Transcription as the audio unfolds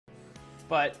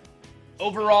But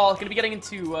overall, going to be getting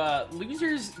into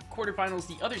losers quarterfinals,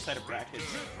 the other side of brackets.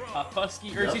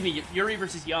 Fusky, or excuse me, Yuri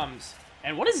versus Yummz.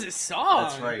 And what is this song?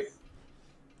 That's right.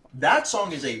 That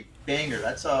song is a banger.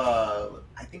 That's I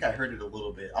think I heard it a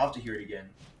little bit. I'll have to hear it again.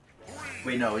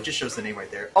 Wait, no, it just shows the name right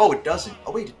there. Oh, it doesn't.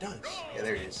 Oh, wait, it does. Yeah,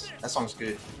 there it is. That song's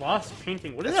good. Lost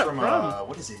Painting. What is That's that from?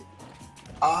 What is it?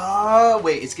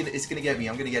 Wait, it's gonna get me.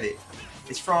 I'm gonna get it.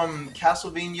 It's from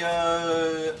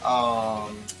Castlevania,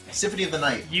 Symphony of the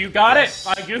Night. You got it.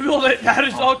 I googled it. That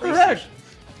is all correct.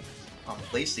 On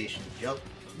PlayStation. Yep.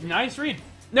 Nice read.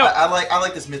 No, I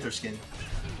like this Mythra skin.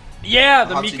 Yeah,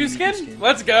 the Miku skin.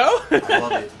 Let's go. I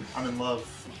love it. I'm in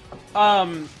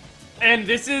love. And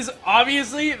this is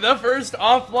obviously the first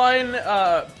offline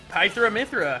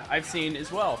Mythra I've seen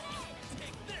as well.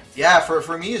 Yeah,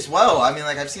 for me as well. I mean,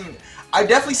 like I've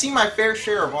definitely seen my fair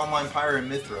share of online Pyra and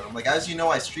Mythra. Like, as you know,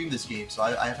 I stream this game, so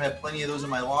I've had plenty of those in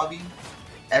my lobby.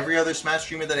 Every other Smash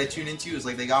streamer that I tune into is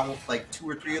like they got like 2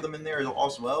 or 3 of them in there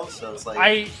as well. So it's like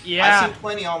I've seen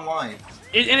plenty online.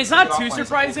 And it's not too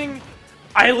surprising.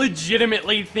 I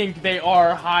legitimately think they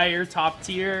are higher top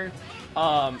tier.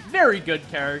 Very good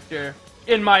character,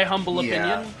 in my humble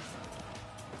opinion.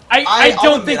 I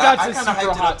don't think that's a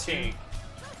super hot take.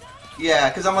 Yeah,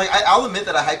 because I'm like, I'll admit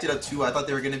that I hyped it up too. I thought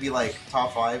they were going to be like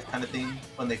top 5 kind of thing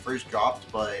when they first dropped,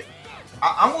 but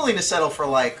I'm willing to settle for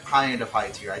like high end of high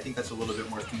tier. I think that's a little bit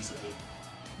more feasible.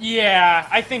 Yeah,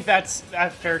 I think that's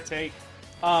a fair take.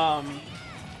 I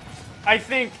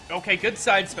think, okay, good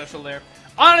side special there.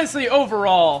 Honestly,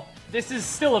 overall, this is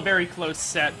still a very close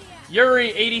set.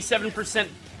 Yuri, 87%,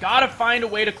 gotta find a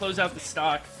way to close out the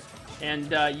stock. And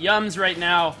Yummz right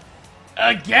now,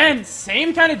 again,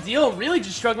 same kind of deal, really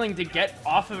just struggling to get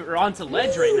off of or onto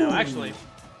ledge right now, actually.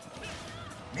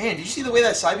 Man, did you see the way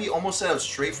that Saibi almost set up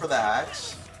straight for the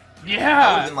axe? Yeah!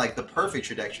 That would have been like the perfect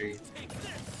trajectory.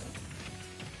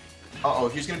 Uh-oh,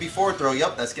 here's gonna be forward throw.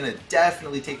 Yep, that's gonna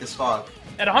definitely take the stock.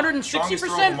 At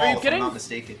 160%, are you kidding? If I'm not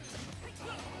mistaken.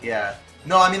 Yeah.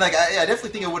 No, I mean, like, I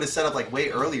definitely think it would have set up, like, way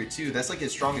earlier, too. That's, like,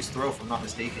 his strongest throw, if I'm not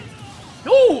mistaken.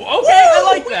 Ooh, okay, I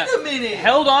like that. Wait a minute.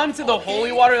 Held on to the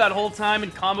holy water that whole time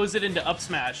and combos it into up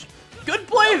smash. Good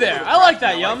play there. I like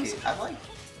that, Yummz. I like it.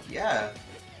 Yeah.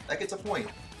 That gets a point.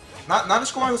 Not a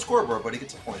score on the scoreboard, but it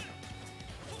gets a point.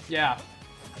 Yeah.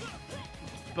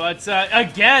 But,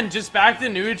 again, just back to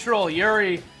neutral.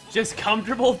 Yuri, just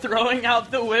comfortable throwing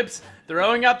out the whips,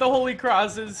 throwing out the holy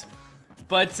crosses.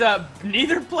 But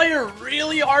neither player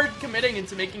really hard committing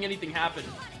into making anything happen.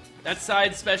 That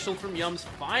side special from Yummz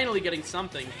finally getting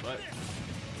something, but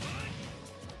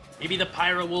maybe the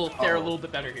Pyra will fare a little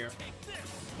bit better here.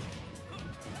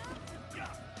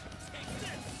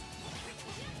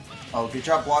 Oh, good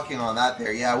job blocking on that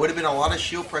there. Yeah, it would have been a lot of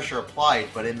shield pressure applied,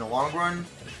 but in the long run,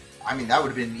 I mean, that would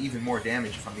have been even more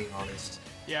damage, if I'm being honest.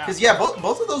 Yeah. Because, yeah,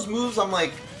 both of those moves, I'm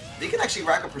like, they can actually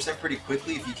rack up percent pretty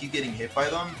quickly if you keep getting hit by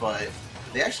them, but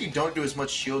they actually don't do as much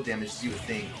shield damage as you would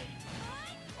think.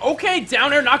 Okay,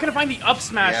 down air, not going to find the up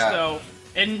smash, though.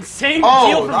 And same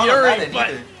deal from Yuri,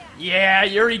 but yeah,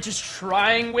 Yuri just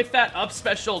trying with that up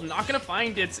special, not going to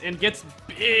find it, and gets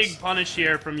big punish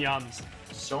here from Yummz.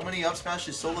 So many up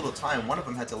smashes, so little time. One of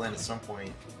them had to land at some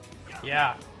point.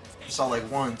 Yeah. You saw like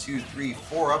 1, 2, 3,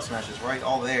 4 up smashes, right?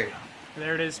 All there.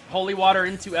 There it is. Holy water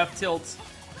into F tilts.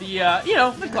 The, you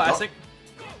know, the classic.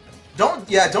 Don't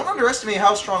underestimate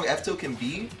how strong F-tilt can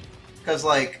be, because,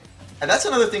 like, and that's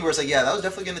another thing where it's like, yeah, that was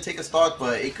definitely going to take a stock,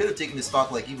 but it could have taken the stock,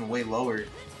 like, even way lower,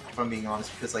 if I'm being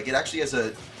honest, because, like, it actually has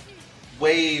a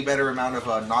way better amount of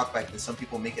knockback than some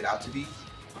people make it out to be.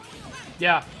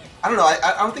 Yeah. I don't know,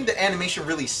 I don't think the animation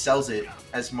really sells it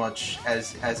as much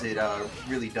as it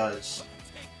really does.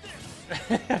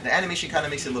 The animation kind of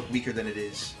makes it look weaker than it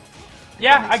is.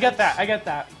 Yeah, I get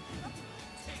that.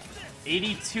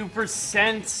 82%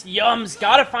 Yummz,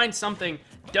 gotta find something.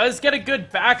 Does get a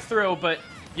good back throw, but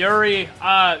Yuri,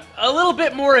 a little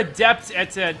bit more adept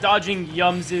at dodging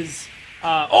Yummz's.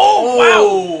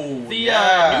 Wow!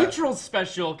 The neutral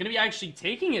special, gonna be actually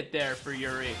taking it there for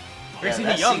Yuri. Yeah,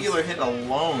 that singular hit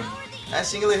alone. That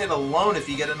singular hit alone, if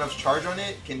you get enough charge on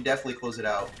it, can definitely close it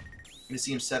out. I'm gonna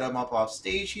see him set him up off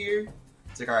stage here.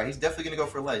 It's like, alright, he's definitely gonna go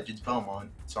for ledge. It's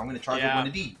Belmont, so I'm gonna charge with one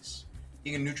of these.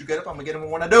 He can neutral get up, I'm gonna get him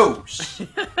with one of those.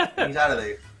 And he's out of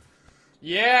there.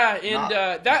 Yeah, and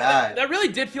that really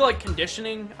did feel like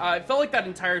conditioning. It felt like that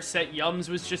entire set Yummz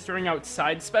was just throwing out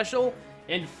side special.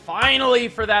 And finally,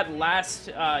 for that last,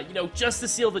 you know, just to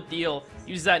seal the deal,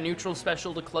 use that neutral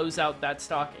special to close out that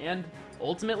stock and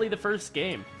ultimately the first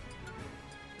game.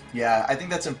 Yeah, I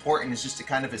think that's important, is just to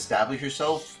kind of establish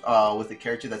yourself with a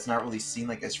character that's not really seen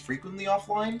like as frequently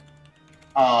offline.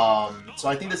 So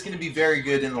I think that's going to be very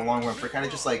good in the long run for kind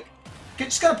of just like,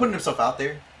 just kind of putting himself out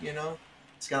there, you know?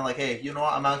 It's kind of like, hey, you know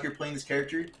what? I'm out here playing this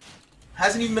character.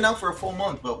 Hasn't even been out for a full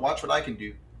month, but watch what I can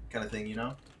do, kind of thing, you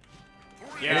know?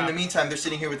 Yeah. And in the meantime, they're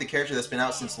sitting here with the character that's been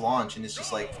out since launch, and it's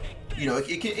just like, you know,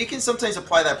 it can sometimes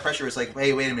apply that pressure. It's like,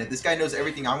 hey, wait a minute, this guy knows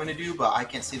everything I'm going to do, but I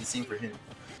can't say the same for him.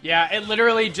 Yeah, it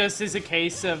literally just is a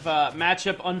case of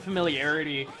matchup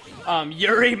unfamiliarity.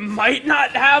 Yuri might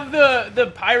not have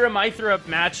the Pyra Mythra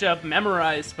matchup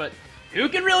memorized, but who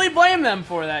can really blame them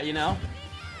for that, you know?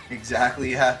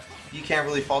 Exactly, yeah. You can't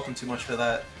really fault them too much for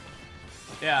that.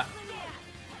 Yeah.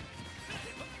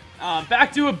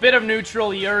 Back to a bit of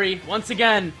neutral. Yuri, once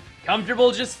again,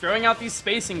 comfortable just throwing out these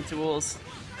spacing tools.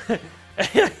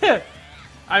 I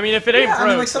mean, if it ain't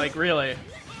broke, like, really.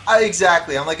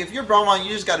 Exactly. I'm like, if you're Brahman,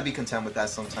 you just got to be content with that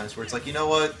sometimes, where it's like, you know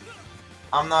what?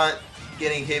 I'm not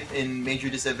getting hit in major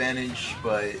disadvantage,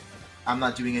 but I'm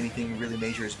not doing anything really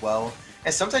major as well.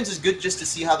 And sometimes it's good just to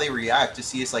see how they react, to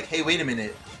see it's like, hey, wait a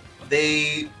minute.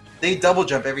 They double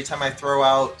jump every time I throw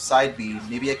out side B.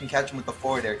 Maybe I can catch them with the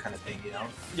forward air kind of thing, you know?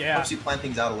 Yeah. Helps you plan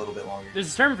things out a little bit longer.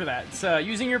 There's a term for that. It's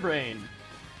using your brain.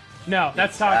 No,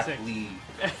 that's toxic.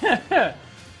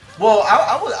 Well,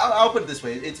 I'll put it this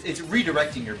way: it's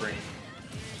redirecting your brain.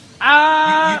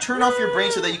 You turn off your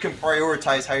brain so that you can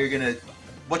prioritize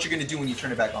what you're gonna do when you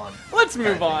turn it back on. Let's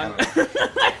move on.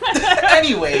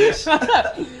 Anyways,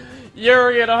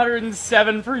 Yuri at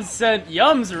 107%.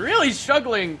 Yummz really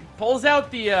struggling. Pulls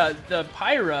out the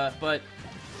Pyra, but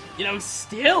you know,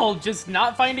 still just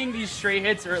not finding these stray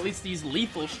hits, or at least these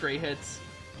lethal stray hits.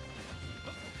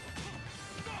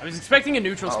 I was expecting a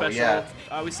neutral special. Yeah.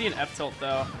 We see an F tilt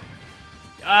though.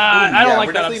 I don't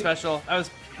like that up special. That was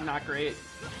not great.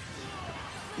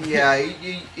 Yeah,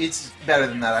 it's better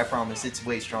than that, I promise. It's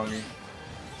way stronger.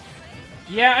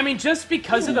 Yeah, I mean, just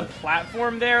because of the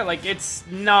platform there, like, it's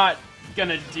not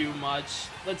gonna do much.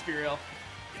 Let's be real.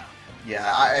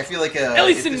 Yeah, I feel like at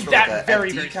least in that like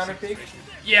very counter pick.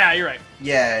 Yeah, you're right.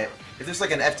 Yeah, if there's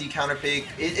like an FD counter pick,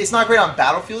 it's not great on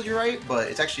Battlefield, you're right, but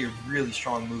it's actually a really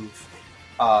strong move.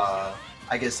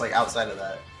 I guess like outside of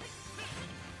that.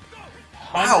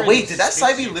 Wow, wait, did that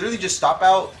side B literally just stop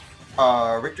out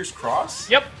Richter's cross?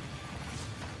 Yep.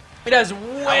 It has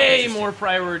way more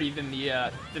priority than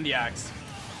the axe.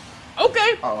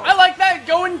 Okay, I like that.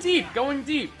 Going deep, going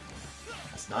deep.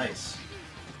 That's nice.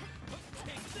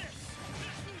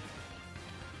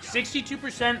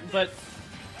 62%, but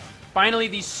finally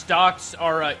these stocks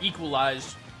are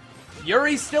equalized.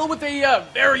 Yuri's still with a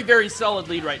very, very solid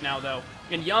lead right now, though.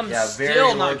 And Yummz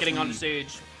still not getting on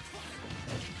stage.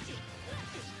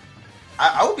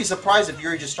 I would be surprised if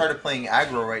Yuri just started playing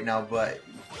aggro right now, but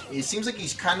it seems like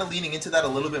he's kind of leaning into that a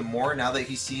little bit more now that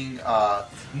he's seeing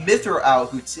Mythra out,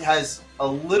 who has a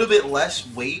little bit less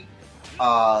weight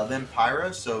than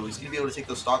Pyra, so he's going to be able to take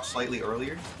those stocks slightly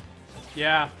earlier.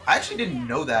 Yeah. I actually didn't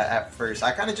know that at first.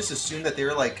 I kind of just assumed that they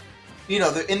were like, you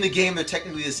know, in the game they're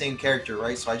technically the same character,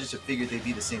 right? So I just figured they'd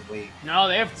be the same weight. No,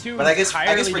 they have two. But I guess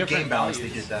for game balance they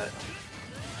did that.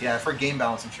 Yeah, for game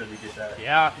balance, I'm sure they did that.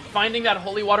 Yeah, finding that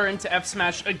holy water into F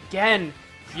smash again.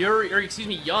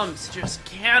 Yummz just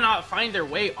cannot find their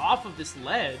way off of this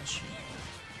ledge.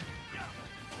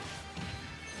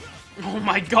 Oh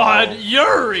my God,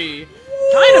 Yuri!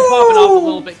 Kind of popping off a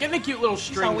little bit, getting a cute little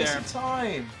string there.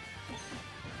 Time.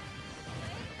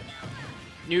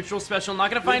 Neutral special, not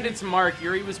gonna find its mark.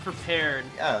 Yuri was prepared.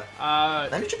 Yeah.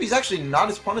 That neutral is actually not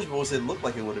as punishable as it looked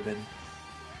like it would have been.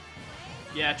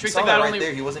 Yeah, tricks like that right only...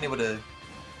 there, he wasn't able to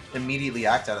immediately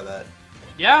act out of that.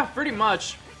 Yeah, pretty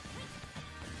much.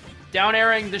 Down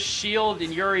airing the shield,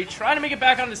 and Yuri trying to make it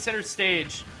back onto center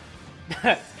stage.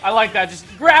 I like that. Just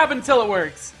grab until it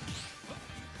works.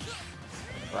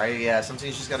 Right, yeah. Sometimes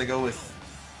you just gotta go with...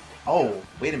 Oh,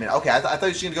 wait a minute. Okay, I thought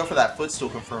you were gonna go for that footstool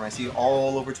confirm. I see it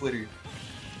all over Twitter.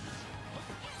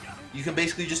 You can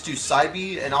basically just do side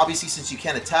B, and obviously since you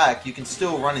can't attack, you can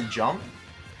still run and jump.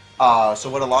 So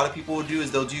what a lot of people will do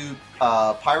is they'll do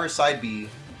Pyra side B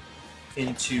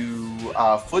into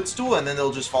footstool, and then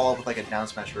they'll just follow up with like a down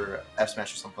smash or F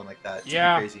smash or something like that.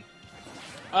 It's crazy.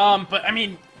 But I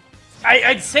mean,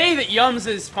 I'd say that Yummz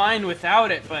is fine without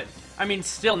it, but I mean,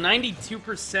 still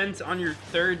 92% on your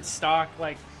third stock,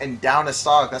 like. And down a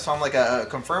stock. That's why I'm like a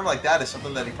confirm like that is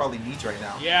something that he probably needs right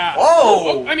now. Yeah.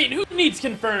 Whoa! I mean, who needs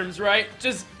confirms, right?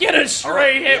 Just get a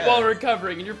stray hit while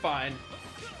recovering, and you're fine.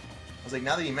 I was like,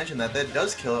 now that you mentioned that, that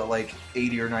does kill at like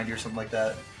 80 or 90 or something like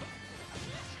that.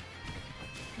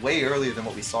 Way earlier than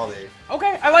what we saw there.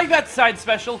 Okay, I like that side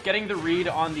special, getting the read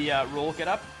on the roll get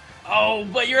up. Oh,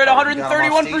 but you're at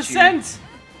 131%!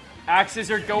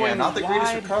 Axes are going not the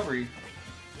greatest wide. recovery.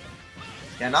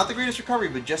 Yeah, not the greatest recovery,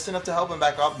 but just enough to help him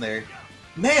back up there.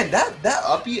 Man, that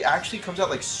uppie actually comes out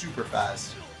like super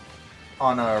fast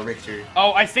on Richter.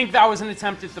 Oh, I think that was an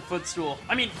attempt at the footstool.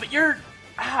 I mean, but you're...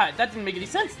 that didn't make any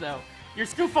sense, though. You're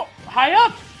still high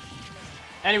up.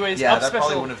 Anyways, yeah, up that special.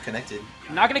 probably wouldn't have connected.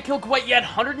 Not going to kill quite yet.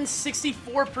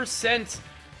 164%.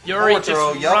 Yuri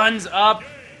just yep. runs up.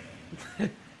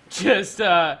 Just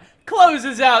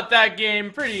closes out that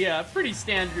game. Pretty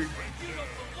standard.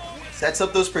 Sets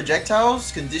up those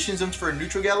projectiles, conditions them for a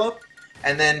neutral gallop,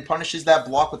 and then punishes that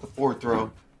block with the forward throw.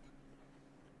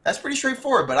 That's pretty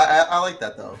straightforward, but I like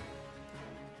that, though.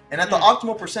 And at the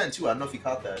optimal percent, too. I don't know if you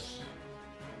caught that.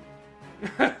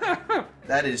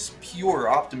 That is pure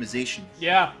optimization.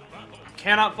 Yeah.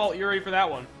 Cannot fault Yuri for that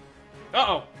one.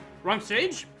 Uh-oh. Wrong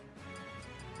stage?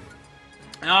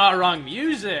 Ah, wrong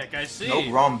music. I see.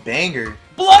 No, wrong banger.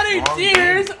 Bloody Wrong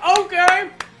Tears! banger. Okay!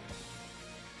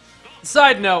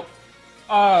 Side note.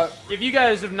 If you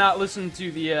guys have not listened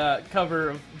to the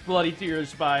cover of Bloody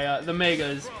Tears by the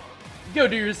Megas, go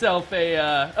do yourself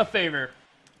a favor.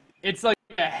 It's like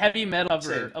a heavy metal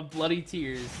cover of Bloody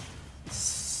Tears.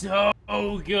 So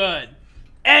good.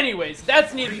 Anyways,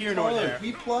 that's neither here nor there.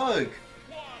 We plug.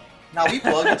 Now we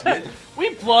plug. It's good.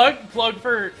 We plug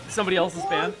for somebody else's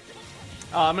band.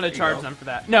 I'm gonna charge them for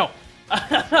that. No.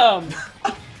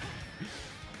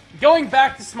 Going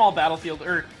back to Small Battlefield,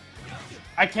 or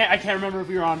I can't remember if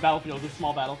we were on Battlefield or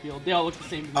Small Battlefield. They all look the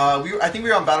same to me. I think we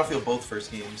were on Battlefield both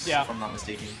first games, yeah. if I'm not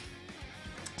mistaken.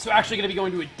 So actually going to be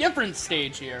going to a different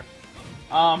stage here.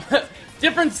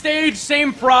 Different stage,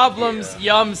 same problems.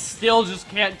 Yeah. Yummz still just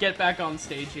can't get back on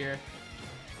stage here.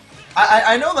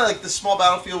 I know that like the Small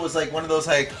Battlefield was like one of those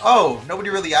like, oh, nobody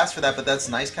really asked for that, but that's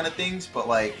nice kind of things. But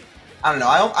like, I don't know.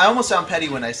 I almost sound petty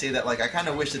when I say that. Like, I kind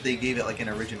of wish that they gave it like an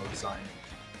original design.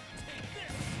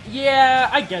 Yeah,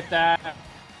 I get that.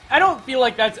 I don't feel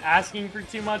like that's asking for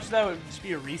too much, though. It would just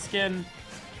be a reskin.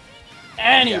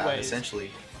 Anyways. Yeah,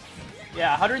 essentially.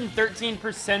 Yeah,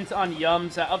 113% on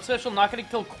Yummz. Up special not going to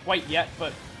kill quite yet,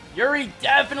 but Yuri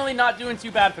definitely not doing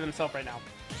too bad for himself right now.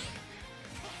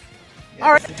 Yeah,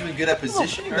 Alright. Doing good at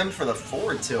positioning them for the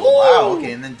forward tilt. Ooh. Wow,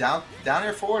 okay, and then down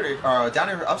air forward, or down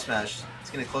air up smash. It's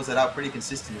going to close that out pretty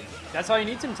consistently. That's all you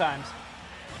need sometimes.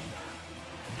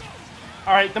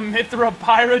 Alright, the Mythra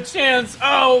Pyra chants.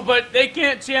 Oh, but they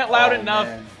can't chant loud enough.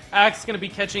 Man. Axe going to be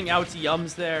catching out to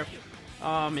Yummz there.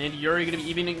 And Yuri going to be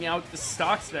evening out the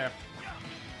stocks there.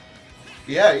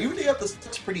 Yeah, evening out the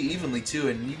stocks pretty evenly, too,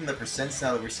 and even the percents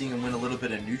now that we're seeing him win a little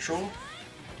bit of neutral.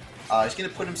 He's going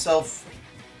to put himself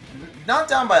not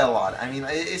down by a lot. I mean,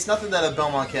 it's nothing that a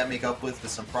Belmont can't make up with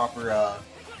some proper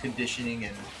conditioning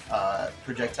and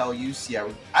projectile use. Yeah,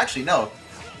 actually, no.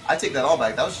 I take that all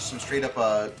back. That was just some straight-up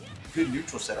good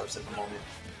neutral setups at the moment.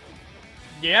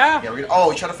 Yeah? Yeah, we're gonna. Oh,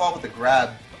 he tried to follow with the grab.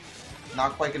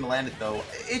 Not quite gonna land it though.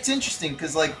 It's interesting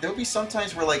because like there'll be some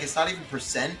times where like it's not even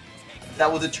percent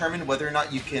that will determine whether or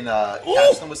not you can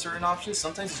catch them with certain options.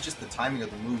 Sometimes it's just the timing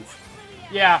of the move.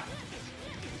 Yeah.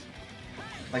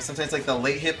 Like sometimes like the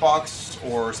late hitbox,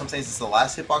 or sometimes it's the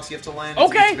last hitbox you have to land.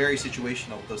 Okay. It's very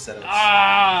situational with those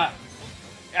setups.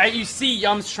 You see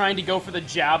Yummz trying to go for the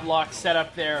jab lock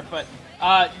setup there, but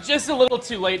just a little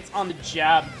too late on the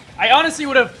jab. I honestly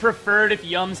would have preferred if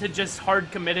Yummz had just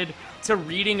hard committed to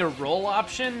reading a roll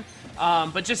option,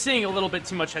 but just seeing a little bit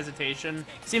too much hesitation.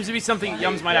 Seems to be something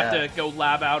Yummz might have to go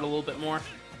lab out a little bit more.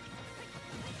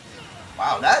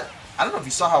 Wow, I don't know if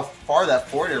you saw how far that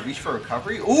forward air reached for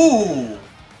recovery. Ooh!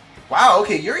 Wow,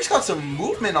 okay, Yuri's got some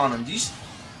movement on him.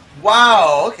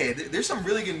 Wow, okay, there's some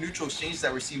really good neutral exchanges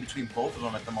that we're seeing between both of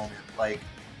them at the moment. Like,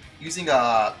 using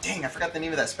dang, I forgot the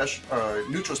name of that special,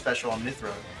 neutral special on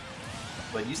Mythra.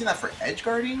 But using that for edge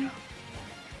guarding,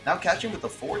 now catching with the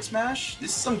forward smash. This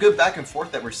is some good back and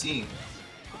forth that we're seeing.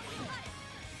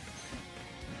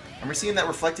 And we're seeing that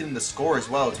reflected in the score as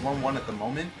well. It's 1-1 at the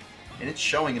moment, and it's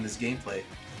showing in this gameplay.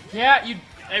 Yeah,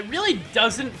 it really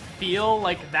doesn't feel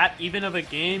like that even of a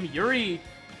game. Yuri,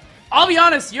 I'll be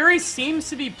honest, Yuri seems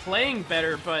to be playing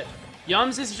better, but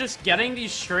Yummz is just getting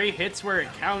these stray hits where it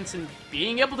counts and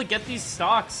being able to get these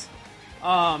stocks.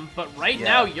 But right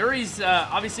now, Yuri's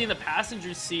obviously in the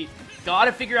passenger seat.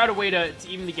 Gotta figure out a way to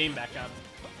even the game back up.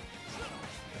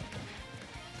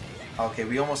 Okay,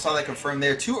 we almost saw that confirmed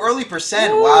there. Too early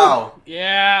percent, wow.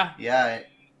 Yeah. Yeah.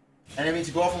 And I mean,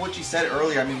 to go off of what you said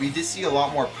earlier, I mean, we did see a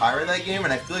lot more Pyra that game,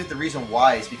 and I feel like the reason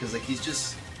why is because like he's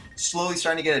just slowly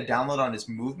starting to get a download on his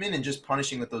movement and just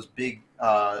punishing with those big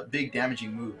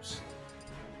damaging moves.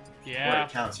 Yeah. Where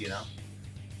it counts, you know?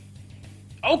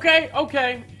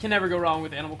 Okay. Can never go wrong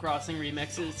with Animal Crossing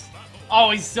remixes.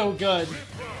 Always so good.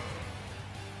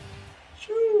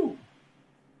 Shoo.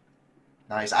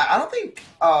 Nice. I don't think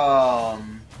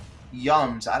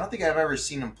Yummz, I don't think I've ever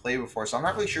seen him play before, so I'm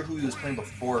not really sure who he was playing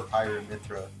before Pyra and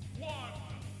Mythra.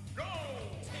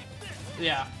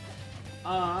 Yeah.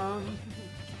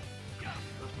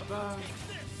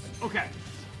 Okay.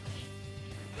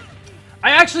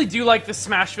 I actually do like the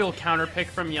Smashville counter pick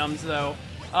from Yummz, though.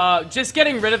 Just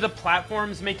getting rid of the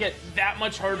platforms make it that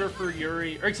much harder for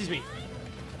Yuri, or excuse me,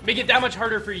 make it that much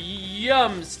harder for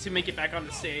Yummz to make it back on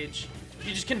the stage.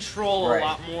 You just control a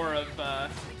lot more of,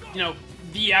 you know,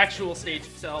 the actual stage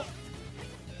itself.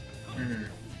 Mm-hmm.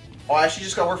 Oh, I actually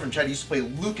just got word from Chad. He used to play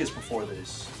Lucas before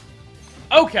this.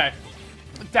 Okay.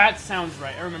 That sounds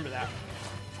right. I remember that.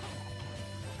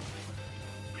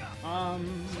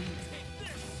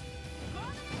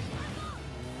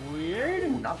 Weird.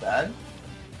 Ooh, not bad.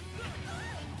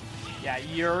 Yeah,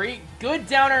 Yuri. Good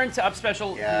downer into up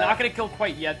special. Yeah. Not going to kill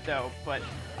quite yet, though. But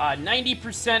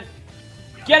 90%.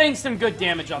 Getting some good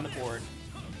damage on the board.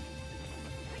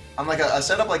 I'm like, a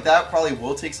setup like that probably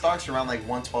will take stocks around like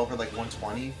 112 or like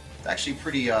 120. It's actually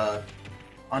pretty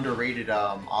underrated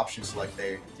option select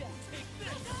there.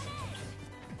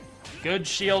 Good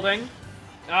shielding.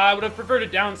 I would have preferred a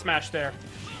down smash there.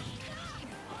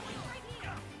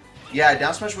 Yeah,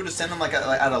 down smash would have sent them like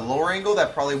at a lower angle.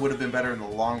 That probably would have been better in the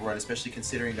long run, especially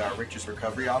considering Richter's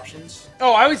recovery options.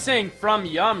 Oh, I was saying from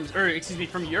Yummz, or excuse me,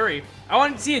 from Yuri. I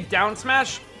wanted to see a down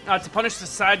smash to punish the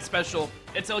side special.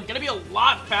 It's going to be a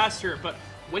lot faster, but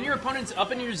when your opponent's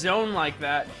up in your zone like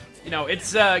that, you know,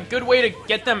 it's a good way to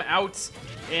get them out,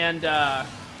 and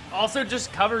also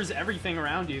just covers everything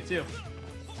around you, too.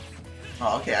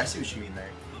 Oh, okay, I see what you mean there.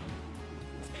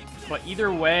 But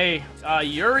either way,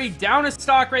 Yuri down a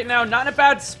stock right now. Not in a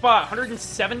bad spot.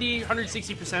 170,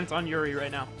 160% on Yuri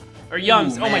right now. Or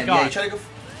Yummz. Ooh, oh my man. god. Yeah, you try to go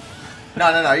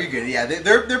no, you're good. Yeah,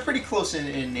 they're pretty close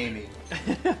in naming.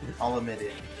 I'll admit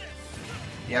it.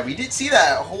 Yeah, we did see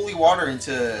that holy water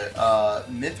into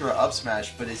Mythra up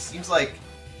smash, but it seems like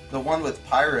the one with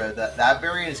Pyra, that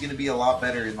variant is going to be a lot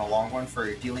better in the long run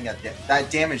for dealing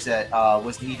that damage that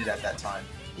was needed at that time.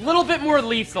 A little bit more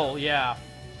lethal, yeah.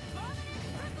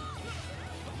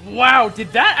 Wow,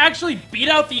 did that actually beat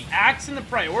out the axe in the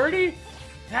priority?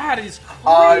 That is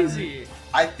crazy.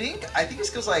 I think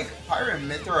it's because like Pyra and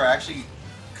Mythra are actually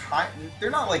they're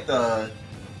not like I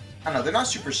don't know, they're not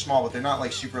super small, but they're not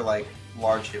like super like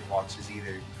large hitboxes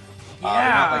either. Yeah.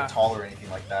 They're not like tall or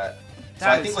anything like that. So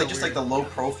I think like just weird. like the low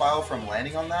profile from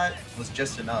landing on that was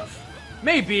just enough.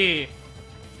 Maybe.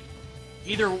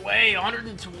 Either way,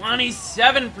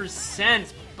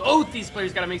 127%. Both these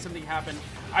players got to make something happen.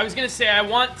 I was going to say, I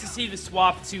want to see the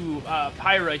swap to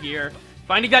Pyra here.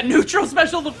 Finding that neutral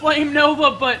special to Flame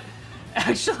Nova, but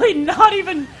actually not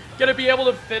even going to be able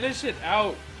to finish it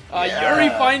out. Yuri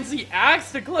finds the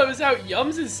axe to close out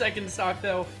Yummz' second stock,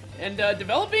 though, and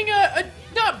developing a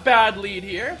not bad lead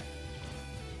here.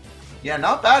 Yeah,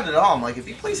 not bad at all. Like, if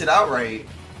he plays it out right,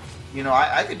 you know,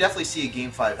 I could definitely see a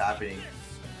Game 5 happening.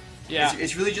 Yeah.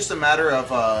 It's really just a matter of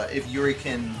if Yuri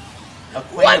can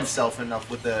acquaint himself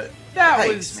enough with the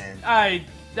hikes, man.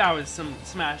 That was some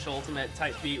Smash Ultimate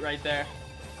type beat right there.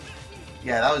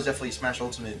 Yeah, that was definitely Smash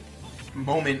Ultimate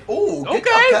moment. Oh, okay.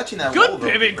 Good catching that good roll, though,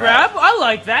 pivot grab. I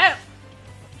like that.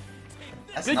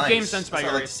 That's good nice. game sense by That's what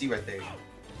I Yuri. like to see right there.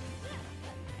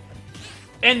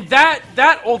 And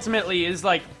that ultimately is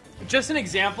like just an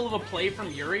example of a play from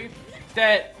Yuri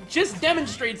that just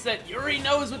demonstrates that Yuri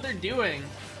knows what they're doing.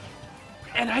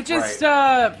 And I just,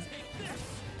 I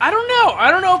don't know.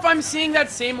 I don't know if I'm seeing that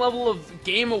same level of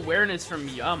game awareness from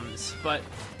Yummz. But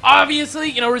obviously,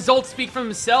 you know, results speak for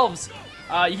themselves.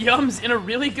 Yummz in a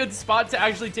really good spot to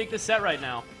actually take the set right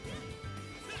now.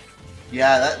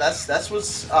 Yeah, that's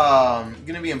what's going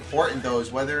to be important, though,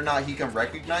 is whether or not he can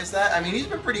recognize that. I mean, he's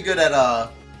been pretty good at, I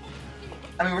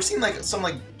mean, we're seeing, like, some,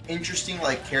 like, interesting,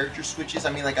 like, character switches.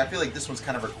 I mean, like, I feel like this one's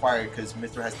kind of required because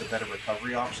Mythra has the better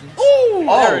recovery options. Ooh!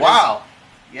 Oh, wow!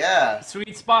 Yeah.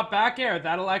 Sweet spot back air.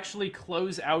 That'll actually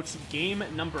close out game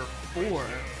number 4.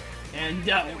 And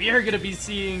we are going to be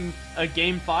seeing a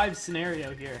game 5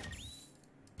 scenario here.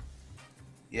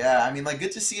 Yeah, I mean, like,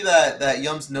 good to see that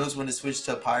Yummz knows when to switch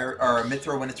to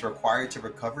Mythra when it's required to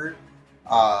recover.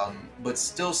 But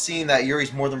still seeing that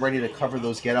Yuri's more than ready to cover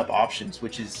those get-up options,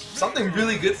 which is something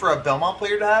really good for a Belmont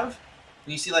player to have.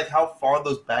 When you see, like, how far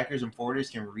those backers and forwarders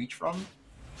can reach from.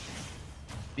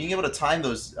 Being able to time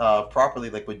those properly,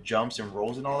 like with jumps and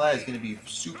rolls and all that, is going to be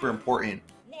super important.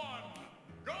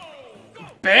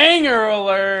 Banger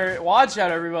alert! Watch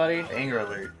out, everybody. Banger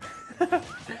alert.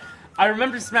 I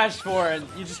remember Smash 4, and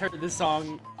you just heard this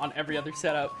song on every other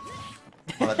setup.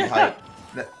 Oh, that'd be hype.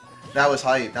 That was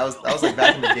hype. That was like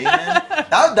back in the day, man.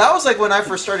 That was like when I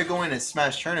first started going to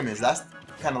Smash tournaments. That's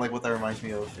kind of like what that reminds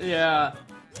me of. Yeah.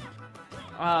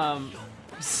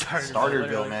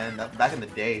 Starterville, man. Back in the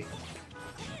day.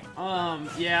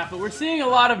 Yeah, but we're seeing a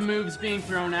lot of moves being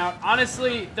thrown out.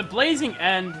 Honestly, the Blazing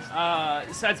End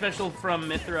side special from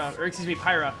Mythra, or excuse me,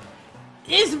 Pyra,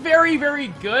 is very, very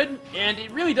good, and it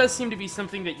really does seem to be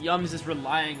something that Yummz is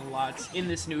relying a lot in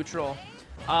this neutral.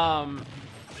 But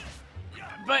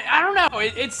I don't know,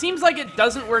 it seems like it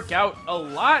doesn't work out a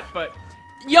lot, but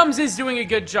Yummz is doing a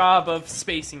good job of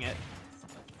spacing it.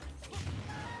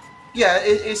 Yeah,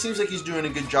 it seems like he's doing a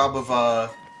good job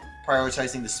of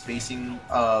prioritizing the spacing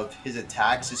of his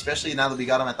attacks, especially now that we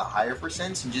got him at the higher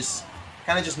percents, and just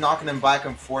kind of just knocking him back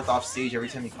and forth off stage every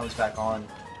time he comes back on.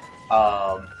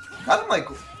 Got him like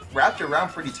wrapped around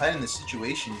pretty tight in this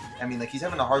situation. I mean, like he's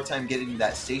having a hard time getting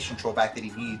that stage control back that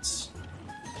he needs.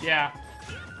 Yeah.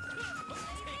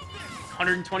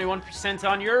 121%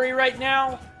 on Yuri right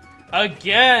now.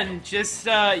 Again, just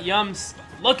Yummz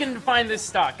looking to find this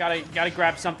stock. Gotta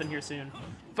grab something here soon.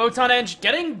 Photon Edge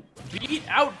getting beat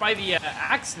out by the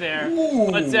axe there.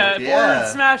 Ooh, but yeah. forward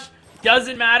smash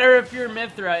doesn't matter if you're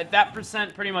Mythra. At that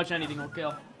percent, pretty much anything will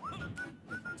kill.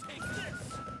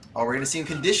 Oh, we're gonna see him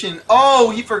condition. Oh,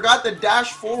 he forgot the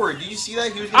dash forward. Did you see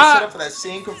that? He was gonna set up for that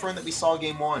same confirm that we saw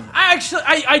game 1.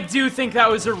 I do think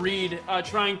that was a read,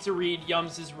 trying to read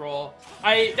Yummz' roll.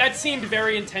 That seemed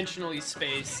very intentionally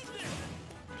spaced.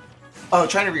 Oh,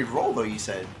 trying to read roll though, you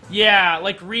said. Yeah,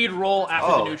 like read roll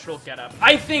after the neutral getup.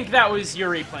 I think that was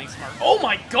Yuri playing smart. Oh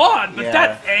my god, but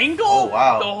that angle? Oh,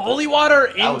 wow. The holy water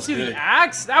into the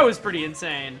axe? That was pretty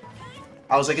insane.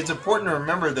 I was like, it's important to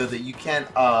remember though that you can't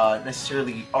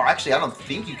necessarily, or actually I don't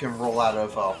think you can roll out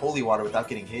of holy water without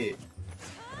getting hit,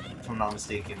 if I'm not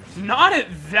mistaken. Not at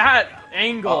that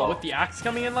angle with the axe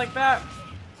coming in like that.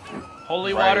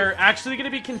 Holy water actually going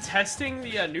to be contesting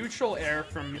the neutral air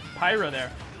from Pyra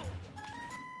there.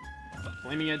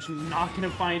 Flaming Edge not going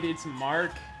to find its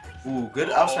mark. Ooh, good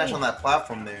up smash on that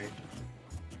platform there.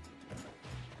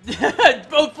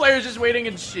 Both players just waiting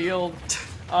in shield.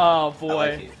 Oh boy. I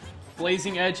like it.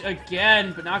 Blazing Edge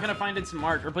again, but not going to find its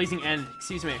mark. Or Blazing End,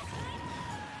 excuse me.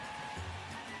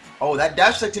 Oh, that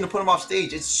dash attack's going to put him off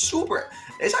stage.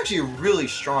 It's actually a really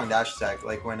strong dash attack,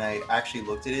 like when I actually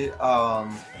looked at it. I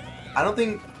don't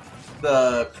think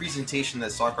the presentation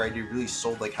that Soccer ID really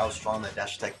sold like how strong that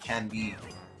dash attack can be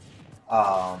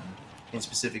in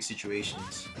specific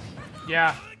situations.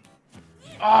 Yeah.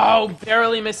 Oh,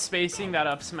 barely missed spacing that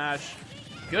up smash.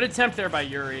 Good attempt there by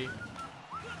Yuri.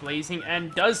 Blazing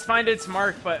End does find its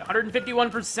mark, but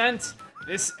 151%.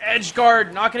 This edge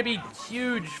guard not going to be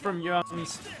huge from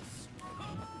Yummz.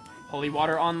 Holy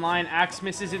Water online. Axe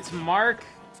misses its mark.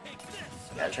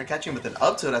 Yeah, try catching with an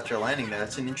up tilt after landing there.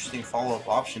 That's an interesting follow-up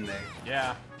option there.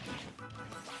 Yeah.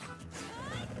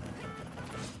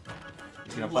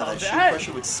 He's going to apply that shoot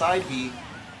pressure with side B.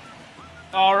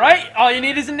 Alright, all you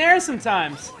need is an air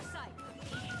sometimes.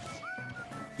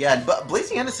 Yeah, but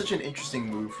Blazing End is such an interesting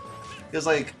move. Because,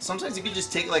 like, sometimes you could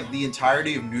just take, like, the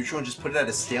entirety of neutral and just put it at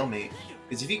a stalemate.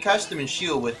 Because if you catch them in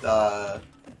shield with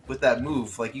that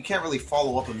move, like, you can't really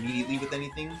follow up immediately with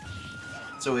anything.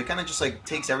 So it kind of just, like,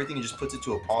 takes everything and just puts it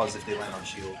to a pause if they land on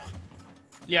shield.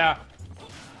 Yeah.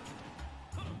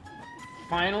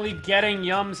 Finally getting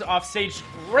Yummz off stage.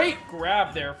 Great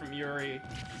grab there from Yuri.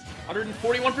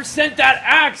 141%. That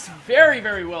axe, very,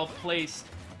 very well placed.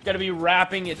 Got to be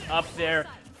wrapping it up there.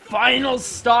 Final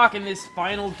stock in this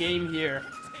final game here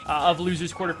of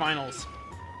Losers Quarterfinals.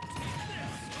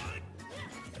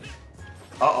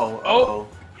 Oh,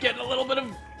 getting a little bit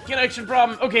of connection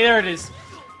problem. Okay, there it is.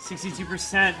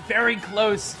 62%, very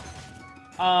close.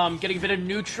 Getting a bit of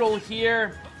neutral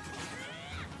here.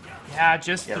 Yeah,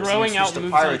 just throwing out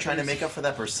moves. Pyra trying to make up for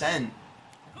that percent.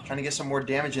 Trying to get some more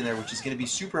damage in there, which is going to be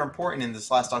super important in this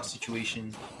last stock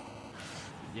situation.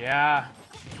 Yeah.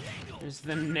 There's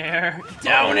the nair.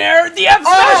 Down air! The F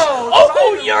smash!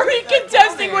 Oh, Yuri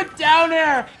contesting with down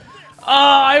air!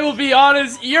 I will be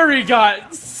honest, Yuri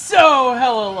got so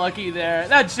hella lucky there.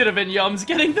 That should have been Yummz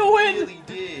getting the win. It really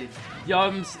did.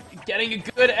 Yummz getting a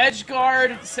good edge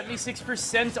guard.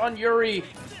 76% on Yuri.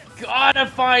 Gotta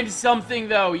find something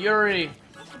though, Yuri.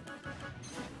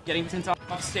 Getting sent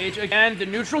off stage again. The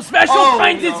neutral special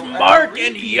finds its mark,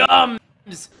 and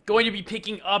Yummz going to be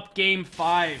picking up game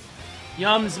 5.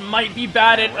 Yummz might be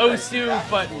bad at Osu,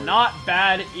 but not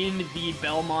bad in the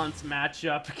Belmont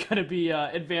matchup. Gonna be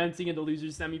advancing into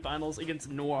losers semifinals against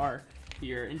Noir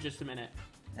here in just a minute.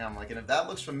 Yeah, I'm like, and if that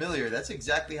looks familiar, that's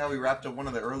exactly how we wrapped up one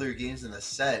of the earlier games in the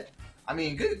set. I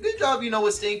mean, good job,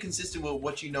 with staying consistent with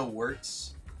what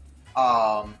works.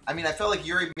 I mean, I felt like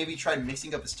Yuri maybe tried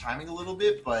mixing up his timing a little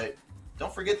bit, but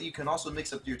don't forget that you can also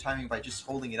mix up your timing by just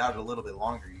holding it out a little bit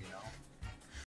longer. You